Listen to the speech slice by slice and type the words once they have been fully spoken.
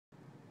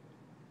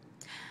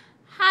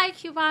Hi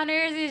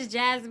couponers, it's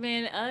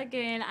Jasmine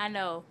again. I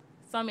know,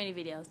 so many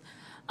videos.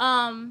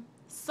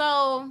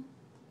 So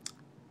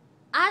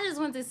I just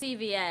went to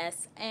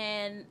CVS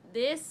and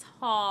this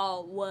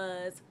haul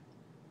was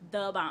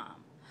the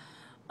bomb.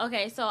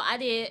 Okay, so I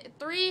did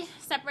 3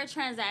 separate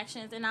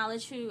transactions and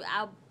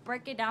I'll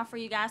break it down for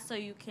you guys so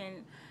you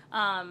can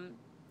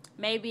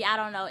maybe, I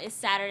don't know, it's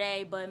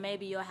Saturday, but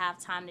maybe you'll have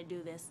time to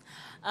do this.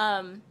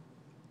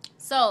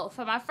 So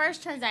for my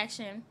first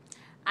transaction,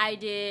 I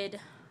did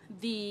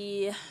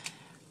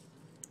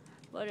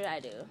what did I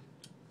do?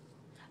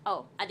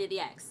 Oh, I did the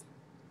Axe.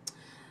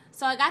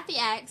 So I got the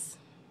Axe.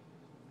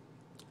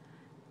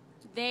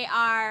 They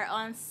are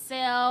on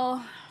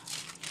sale.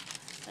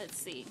 Let's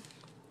see.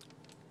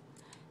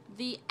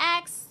 The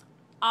Axe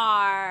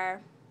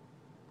are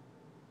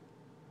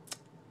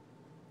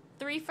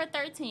 3 for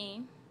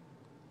 $13.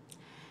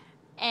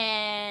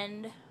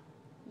 And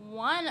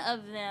one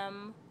of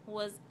them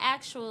was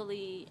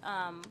actually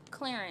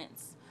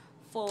clearance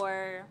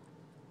for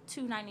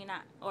 $2.99,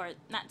 or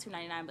not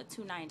 $2.99 but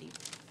 $2.90.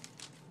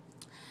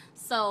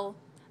 So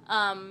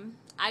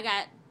I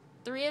got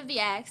 3 of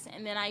the Axe,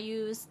 and then I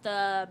used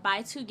the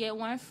buy 2 get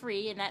 1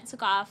 free, and that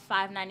took off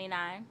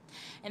 $5.99.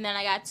 And then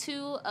I got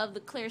 2 of the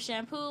clear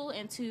shampoo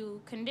and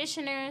 2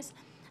 conditioners.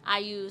 I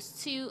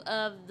used 2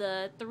 of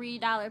the $3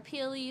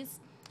 peelies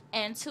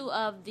and 2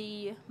 of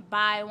the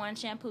buy 1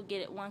 shampoo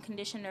get 1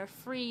 conditioner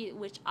free,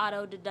 which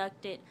auto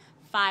deducted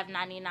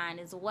 $5.99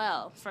 as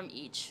well from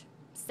each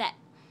set.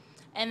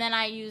 And then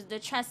I used I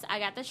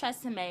got the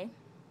Tresemme.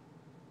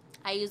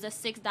 I used a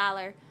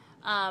 $6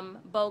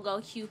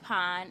 BOGO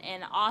coupon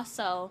and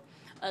also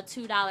a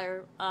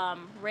 $2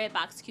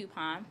 Redbox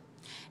coupon.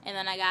 And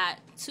then I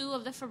got 2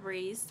 of the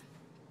Febreze.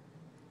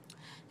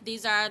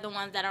 These are the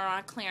ones that are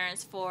on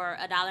clearance for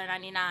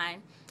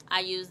 $1.99. I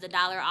used the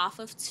 $1 off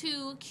of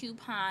 2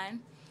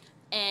 coupon,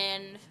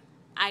 and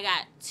I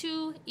got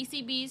 2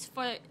 ECBs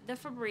for the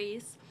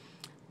Febreze.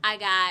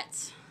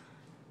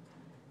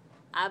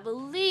 I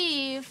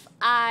believe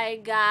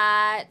I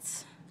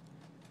got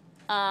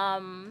I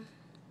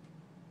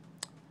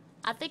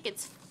think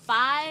it's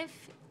 5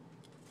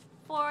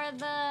 for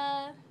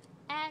the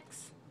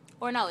Axe.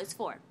 Or no, it's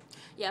 4.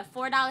 Yeah,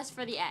 $4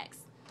 for the Axe.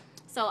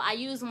 So I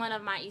used one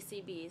of my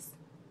ECBs.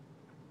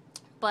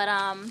 But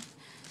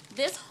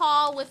this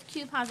haul with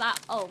coupons,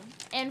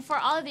 and for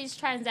all of these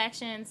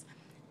transactions,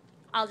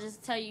 I'll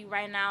just tell you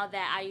right now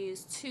that I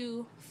used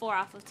 2 4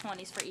 off of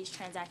 20s for each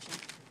transaction.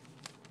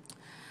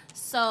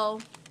 So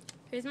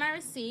here's my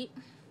receipt.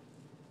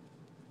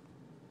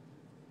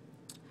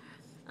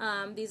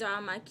 These are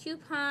all my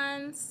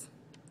coupons.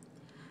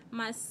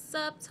 My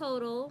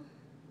subtotal,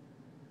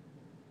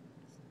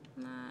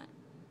 not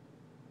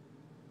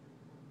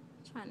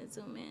trying to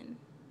zoom in.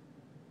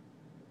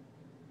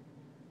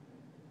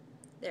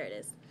 There it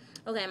is.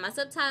 Okay, my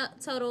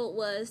subtotal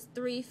was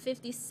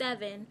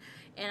 $357,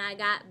 and I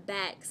got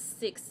back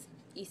 6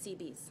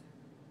 ECBs.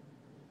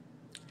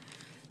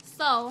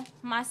 So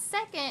my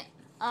second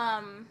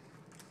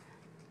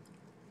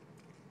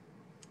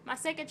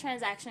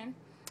transaction,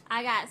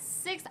 I got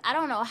 6. I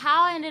don't know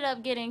how I ended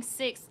up getting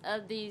 6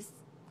 of these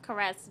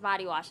Caress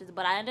body washes,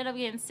 but I ended up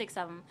getting 6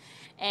 of them,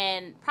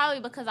 and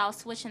probably because I was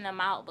switching them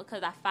out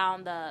because I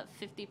found the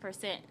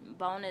 50%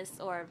 bonus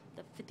or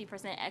the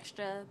 50%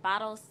 extra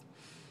bottles,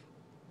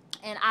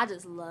 and I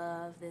just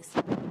love this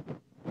one.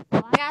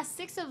 So I got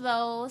 6 of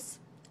those,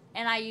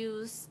 and I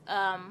used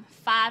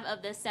 5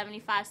 of the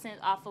 75 cents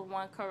off of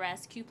 1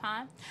 Caress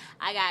coupon.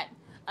 I got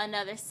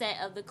another set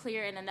of the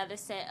clear and another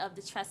set of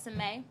the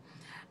Tresemme.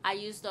 I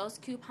used those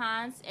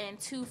coupons and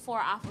 2 4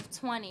 off of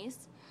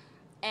 20s.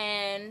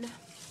 And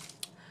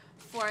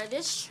for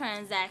this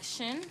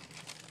transaction,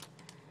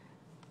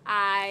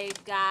 I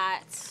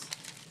got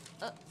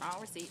wrong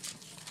receipt.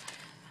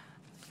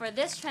 For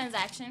this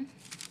transaction,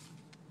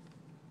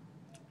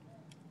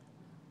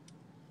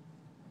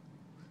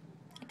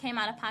 I came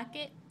out of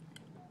pocket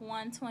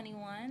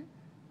 $121.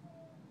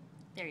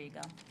 There you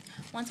go,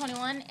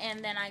 $121,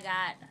 and then I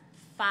got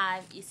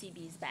 5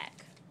 ECBs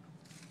back.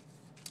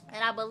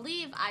 And I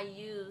believe I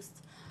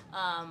used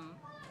a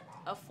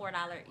 $4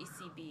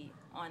 ECB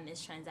on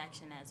this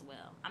transaction as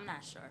well. I'm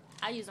not sure.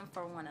 I used them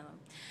for one of them.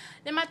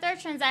 Then my third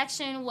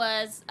transaction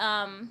was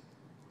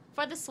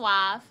for the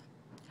Suave.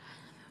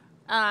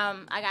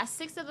 I got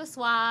 6 of the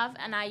Suave,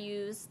 and I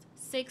used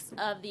 6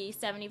 of the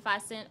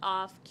 75 cent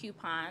off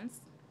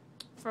coupons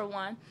for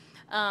one.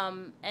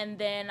 And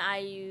then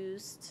I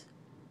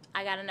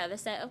got another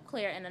set of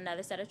clear and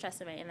another set of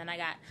Tresemme, and then I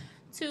got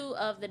 2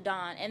 of the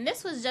Dawn. And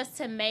this was just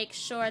to make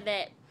sure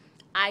that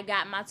I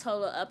got my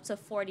total up to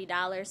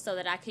 $40 so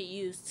that I could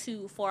use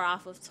 2 4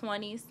 off of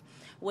 20s,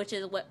 which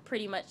is what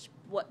pretty much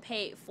what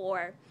paid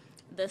for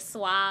the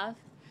Suave,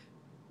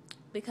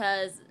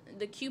 because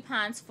the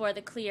coupons for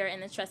the clear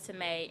and the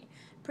Tresemme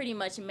pretty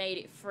much made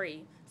it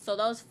free. So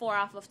those 4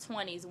 off of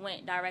 20s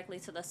went directly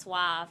to the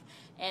Suave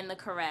and the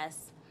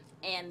Caress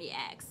and the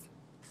Axe.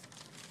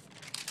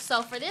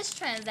 So for this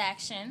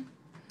transaction,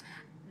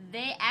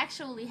 they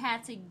actually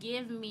had to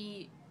give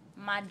me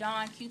my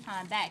Dawn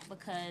coupon back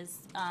because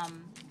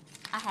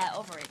I had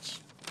overage.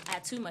 I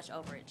had too much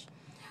overage.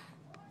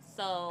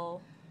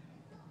 So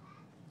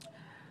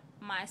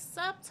my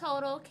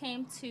subtotal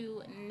came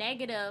to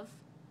negative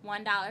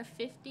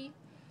 $1.50.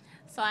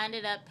 So I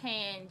ended up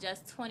paying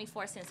just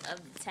 24 cents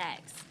of the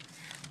tax.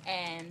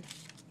 And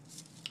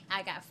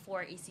I got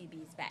 4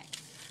 ECBs back.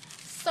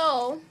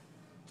 So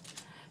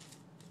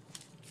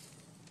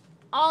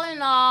all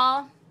in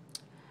all,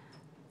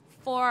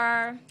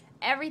 for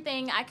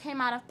everything, I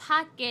came out of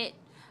pocket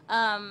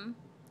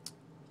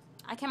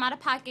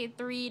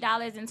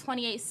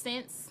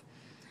 $3.28,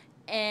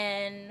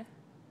 and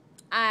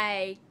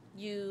I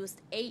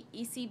used 8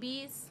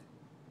 ECBs,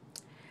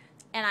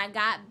 and I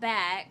got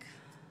back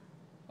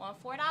one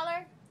 $4,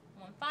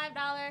 one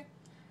 $5,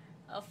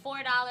 a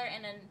 $4,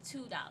 and a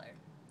 $2.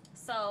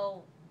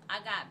 So I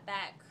got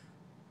back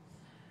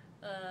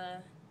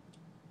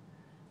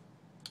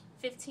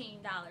 $15 in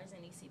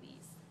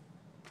ECBs.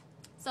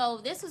 So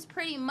this was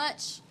pretty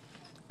much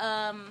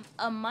a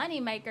money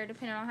maker,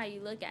 depending on how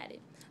you look at it.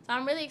 So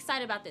I'm really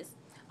excited about this.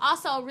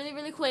 Also,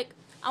 really quick,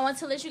 I want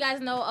to let you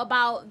guys know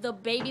about the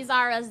Babies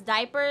R Us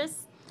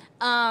diapers.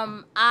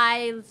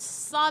 I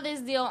saw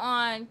this deal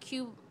on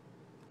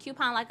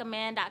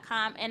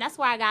couponlikeaman.com, and that's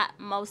where I got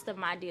most of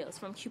my deals,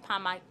 from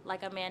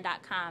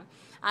couponlikeaman.com.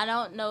 I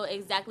don't know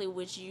exactly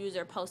which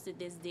user posted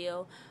this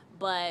deal,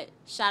 but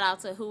shout out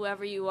to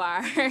whoever you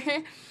are.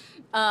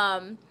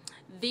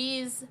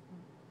 These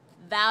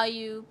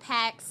value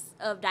packs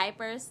of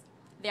diapers,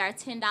 they are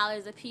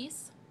 $10 a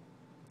piece.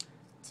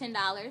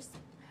 $10.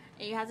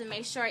 And you have to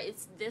make sure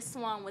it's this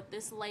one with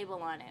this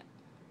label on it.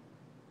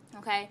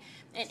 Okay?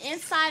 And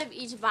inside of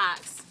each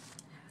box,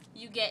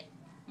 you get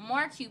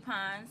more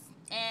coupons,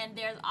 and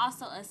there's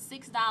also a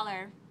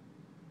 $6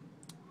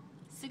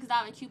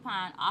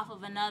 coupon off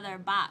of another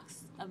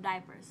box of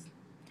diapers.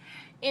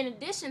 In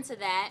addition to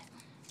that,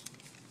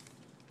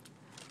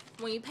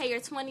 when you pay your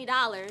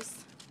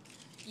 $20,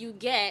 you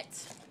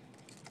get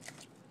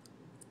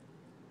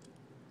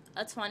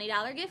a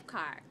 $20 gift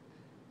card.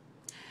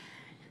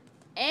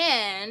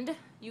 And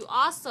you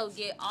also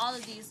get all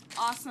of these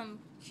awesome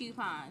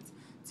coupons.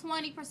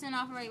 20%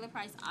 off a regular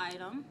price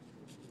item,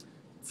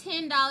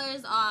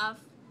 $10 off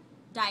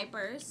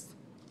diapers,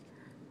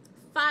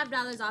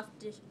 $5 off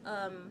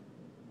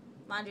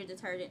laundry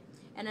detergent,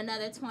 and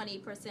another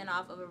 20%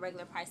 off of a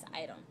regular price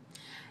item.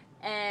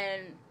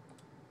 And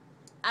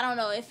I don't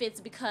know if it's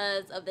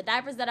because of the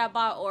diapers that I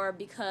bought or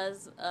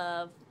because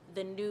of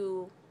the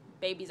new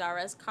Babies R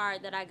Us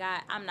card that I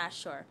got. I'm not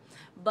sure.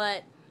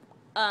 But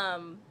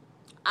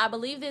I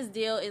believe this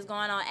deal is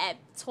going on at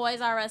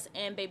Toys R Us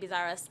and Babies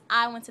R Us.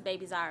 I went to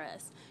Babies R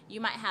Us. You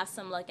might have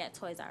some luck at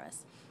Toys R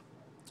Us.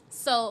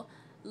 So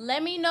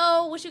let me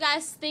know what you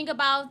guys think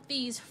about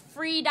these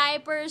free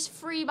diapers,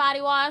 free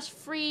body wash,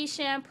 free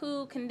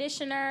shampoo,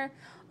 conditioner,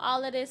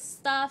 all of this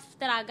stuff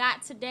that I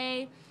got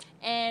today.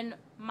 And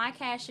my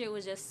cashier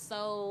was just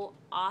so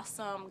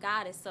awesome.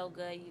 God is so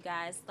good, you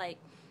guys. Like,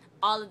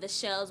 all of the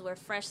shelves were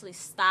freshly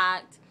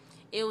stocked.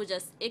 It was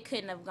just, it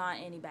couldn't have gone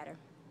any better.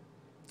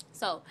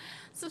 So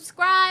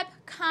subscribe,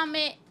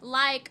 comment,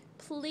 like,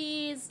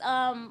 please.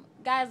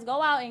 Guys,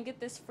 go out and get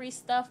this free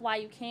stuff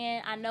while you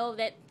can. I know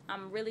that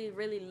I'm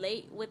really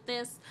late with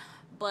this,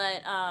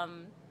 but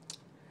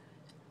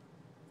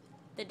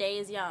the day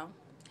is young.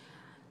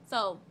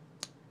 So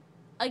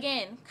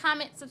again,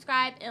 comment,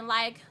 subscribe, and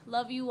like.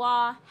 Love you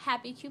all.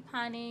 Happy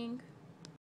couponing.